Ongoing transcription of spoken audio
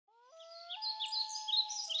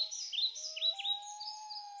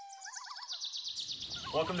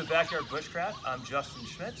Welcome to Backyard Bushcraft. I'm Justin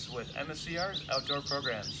Schmitz with MSCR's Outdoor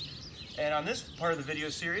Programs. And on this part of the video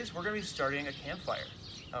series, we're going to be starting a campfire.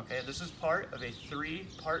 Okay, this is part of a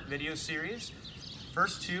 3-part video series.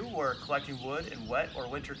 First 2 were collecting wood in wet or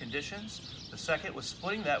winter conditions. The second was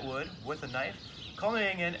splitting that wood with a knife,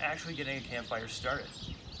 culminating in actually getting a campfire started.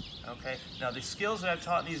 Okay, now the skills that I've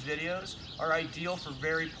taught in these videos are ideal for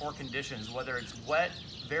very poor conditions, whether it's wet,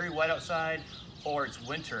 very wet outside, or it's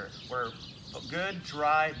winter, where good,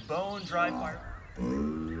 dry, bone-dry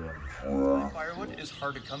firewood is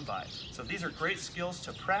hard to come by. So these are great skills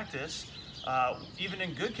to practice, even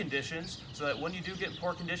in good conditions, so that when you do get in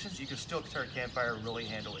poor conditions, you can still start a campfire really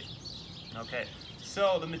handily. Okay,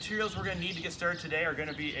 so the materials we're going to need to get started today are going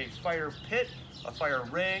to be a fire pit, a fire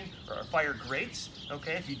ring, or a fire grates.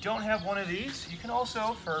 Okay, if you don't have one of these, you can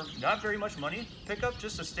also, for not very much money, pick up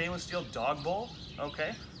just a stainless steel dog bowl.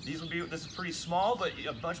 Okay, this is pretty small, but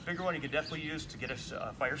a much bigger one you can definitely use to get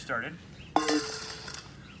a fire started.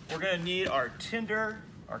 We're going to need our tinder,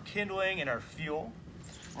 our kindling, and our fuel.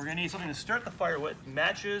 We're going to need something to start the fire with,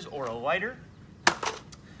 matches or a lighter.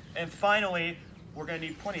 And finally, we're going to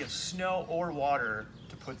need plenty of snow or water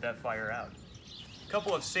to put that fire out. A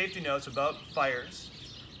couple of safety notes about fires.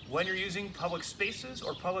 When you're using public spaces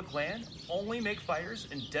or public land, only make fires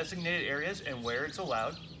in designated areas and where it's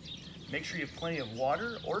allowed. Make sure you have plenty of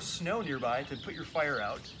water or snow nearby to put your fire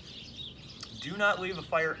out. Do not leave a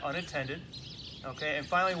fire unattended. Okay, and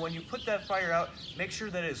finally, when you put that fire out, make sure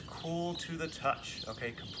that it is cool to the touch,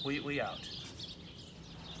 okay, completely out.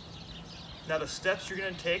 Now the steps you're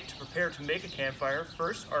going to take to prepare to make a campfire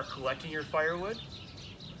first are collecting your firewood,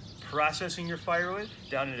 processing your firewood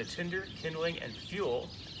down into tinder, kindling, and fuel,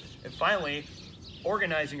 and finally,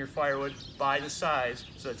 organizing your firewood by the size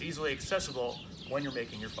so it's easily accessible when you're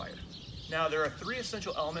making your fire. Now there are 3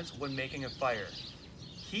 essential elements when making a fire: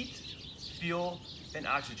 heat, fuel, and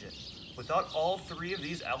oxygen. Without all 3 of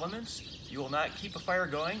these elements, you will not keep a fire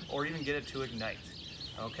going or even get it to ignite.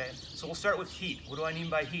 Okay, so we'll start with heat. What do I mean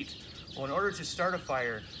by heat? Well, in order to start a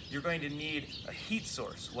fire, you're going to need a heat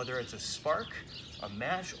source, whether it's a spark, a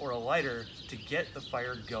match, or a lighter to get the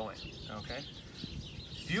fire going, okay?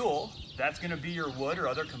 Fuel, that's gonna be your wood or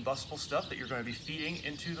other combustible stuff that you're gonna be feeding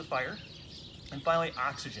into the fire. And finally,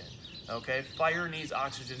 oxygen, okay? Fire needs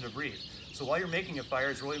oxygen to breathe. So while you're making a fire,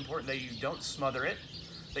 it's really important that you don't smother it,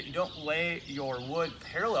 that you don't lay your wood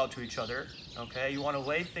parallel to each other, okay? You wanna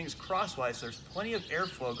lay things crosswise so there's plenty of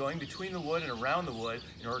airflow going between the wood and around the wood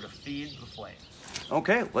in order to feed the flame.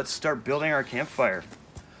 Okay, let's start building our campfire.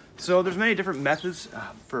 So there's many different methods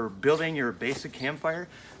for building your basic campfire.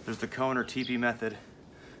 There's the cone or teepee method,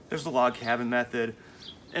 there's the log cabin method,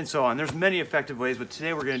 and so on. There's many effective ways, but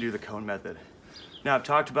today we're gonna do the cone method. Now I've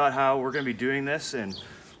talked about how we're gonna be doing this in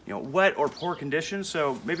wet or poor conditions,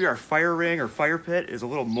 so maybe our fire ring or fire pit is a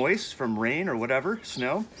little moist from rain or whatever,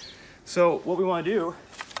 snow. So what we want to do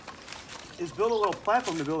is build a little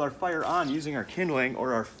platform to build our fire on using our kindling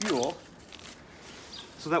or our fuel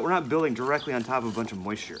so that we're not building directly on top of a bunch of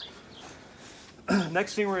moisture.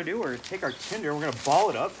 Next thing we're going to do, we're going to take our tinder and we're going to ball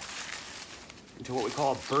it up into what we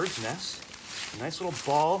call a bird's nest. A nice little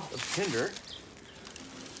ball of tinder.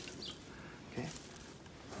 Okay.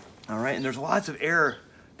 All right, and there's lots of air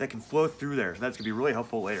that can flow through there, so that's gonna be really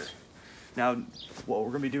helpful later. Now, what we're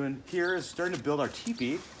gonna be doing here is starting to build our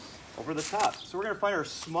teepee over the top. So we're gonna find our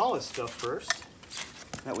smallest stuff first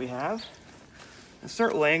that we have and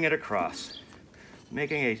start laying it across,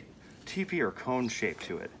 making a teepee or cone shape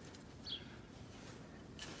to it.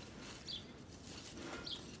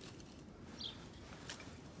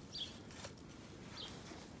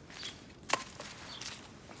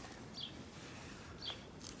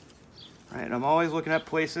 All right, and I'm always looking at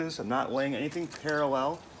places. I'm not laying anything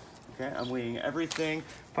parallel. Okay, I'm laying everything,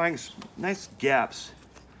 finding nice gaps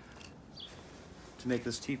to make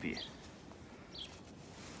this teepee.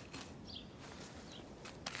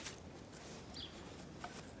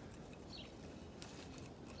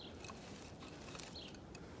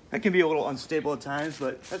 That can be a little unstable at times,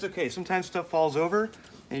 but that's okay. Sometimes stuff falls over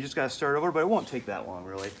and you just gotta start over, but it won't take that long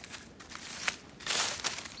really.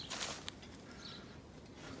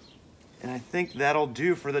 And I think that'll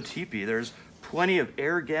do for the teepee. There's plenty of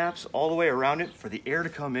air gaps all the way around it for the air to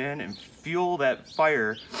come in and fuel that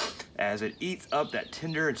fire as it eats up that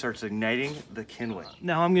tinder and starts igniting the kindling.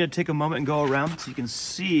 Now I'm gonna take a moment and go around so you can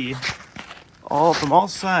see from all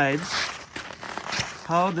sides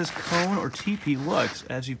how this cone or teepee looks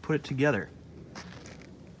as you put it together.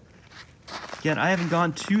 Again, I haven't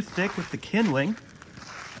gone too thick with the kindling.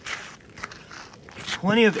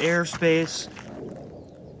 Plenty of air space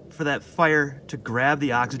for that fire to grab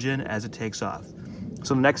the oxygen as it takes off.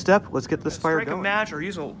 So the next step, let's get this fire going. Strike a match or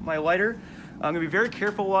use my lighter. I'm gonna be very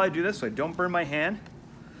careful while I do this so I don't burn my hand.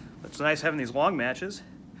 It's nice having these long matches.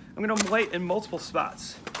 I'm gonna light in multiple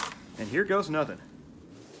spots. And here goes nothing.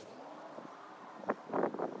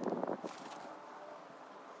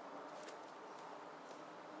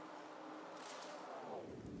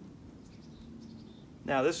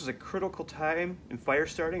 Now this is a critical time in fire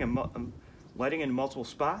starting. I'm lighting in multiple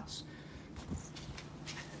spots.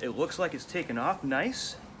 It looks like it's taken off,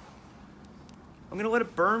 nice. I'm gonna let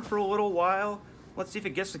it burn for a little while. Let's see if it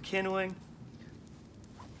gets the kindling.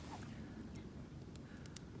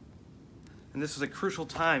 And this is a crucial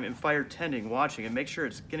time in fire tending, watching, and make sure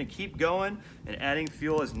it's gonna keep going and adding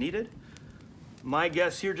fuel as needed. My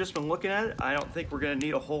guess here, just been looking at it, I don't think we're gonna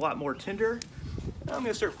need a whole lot more tinder. I'm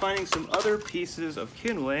gonna start finding some other pieces of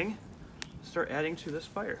kindling, start adding to this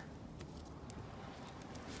fire.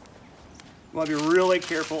 You wanna be really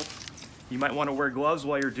careful. You might wanna wear gloves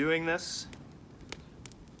while you're doing this.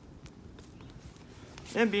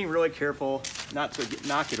 And being really careful not to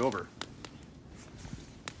knock it over.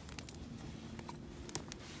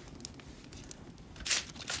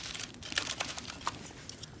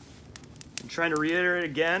 I'm trying to reiterate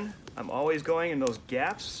again, I'm always going in those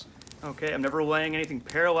gaps. Okay, I'm never laying anything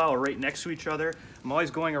parallel or right next to each other. I'm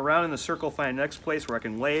always going around in the circle, find the next place where I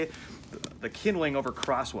can lay the kindling over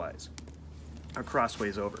crosswise, or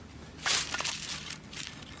crossways over.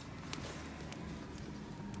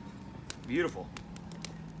 Beautiful.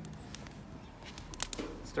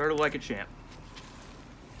 Started like a champ.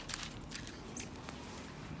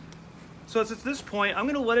 So it's at this point, I'm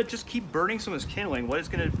gonna let it just keep burning some of this kindling. What it's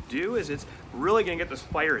gonna do is it's really gonna get this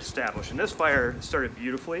fire established. And this fire started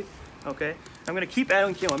beautifully, okay? I'm gonna keep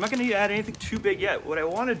adding kindling. I'm not gonna add anything too big yet. What I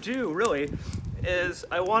wanna do really is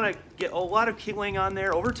I wanna get a lot of kindling on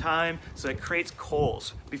there over time so it creates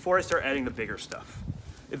coals before I start adding the bigger stuff.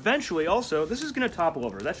 Eventually also, this is gonna topple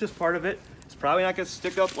over. That's just part of it. It's probably not gonna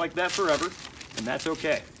stick up like that forever, and that's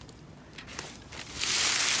okay.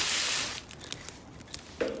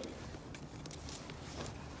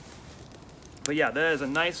 But yeah, that is a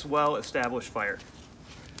nice, well-established fire.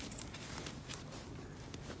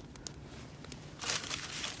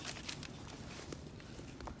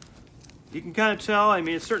 You can kind of tell, I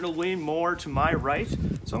mean, it's starting to lean more to my right.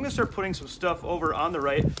 So I'm gonna start putting some stuff over on the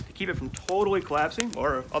right to keep it from totally collapsing,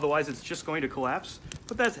 or otherwise it's just going to collapse.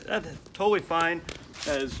 But that's totally fine.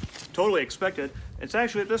 That is totally expected. It's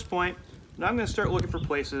actually at this point, now I'm gonna start looking for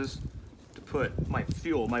places to put my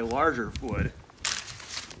fuel, my larger wood,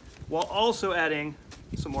 while also adding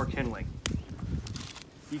some more kindling.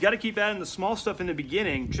 You gotta keep adding the small stuff in the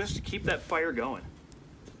beginning just to keep that fire going.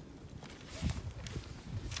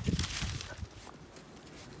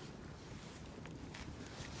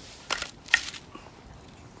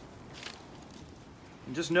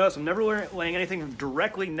 And just notice I'm never laying anything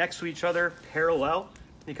directly next to each other parallel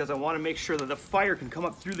because I wanna make sure that the fire can come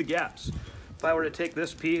up through the gaps. If I were to take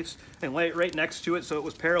this piece and lay it right next to it so it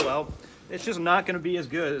was parallel, it's just not gonna be as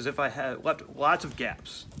good as if I had left lots of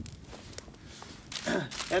gaps.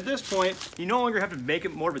 At this point, you no longer have to make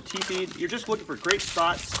it more of a teepee. You're just looking for great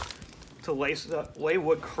spots to lay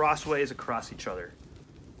wood crossways across each other.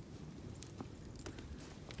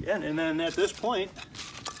 Again, and then at this point,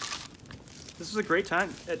 this is a great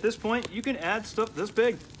time. At this point, you can add stuff this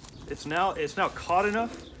big. It's now caught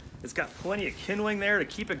enough. It's got plenty of kindling there to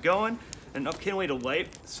keep it going, and enough kindling to light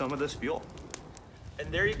some of this fuel.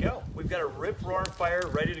 And there you go. We've got a rip-roaring fire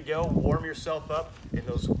ready to go. Warm yourself up in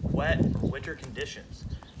those wet or winter conditions,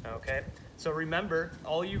 okay? So remember,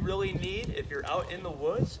 all you really need if you're out in the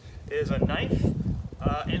woods is a knife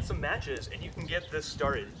and some matches, and you can get this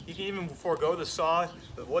started. You can even forego the saw.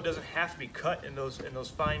 The wood doesn't have to be cut in those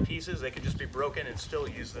fine pieces. They can just be broken and still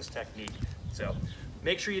use this technique. So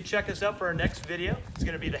make sure you check us out for our next video. It's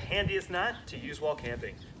gonna be the handiest knot to use while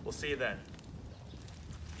camping. We'll see you then.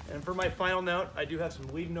 And for my final note, I do have some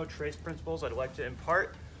leave no trace principles I'd like to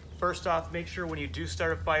impart. First off, make sure when you do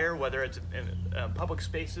start a fire, whether it's in public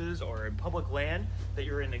spaces or in public land, that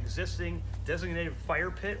you're in an existing designated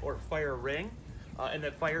fire pit or fire ring, and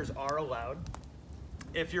that fires are allowed.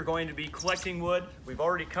 If you're going to be collecting wood, we've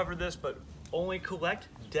already covered this, but only collect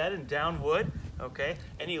dead and down wood, okay?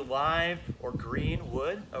 Any live or green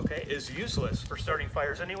wood, okay, is useless for starting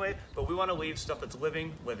fires anyway, but we wanna leave stuff that's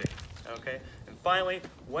living, okay? And finally,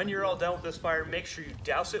 when you're all done with this fire, make sure you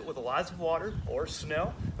douse it with lots of water or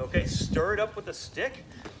snow, okay? Stir it up with a stick,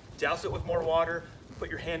 douse it with more water,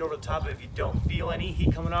 put your hand over the top of it. If you don't feel any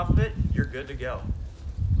heat coming off of it, you're good to go.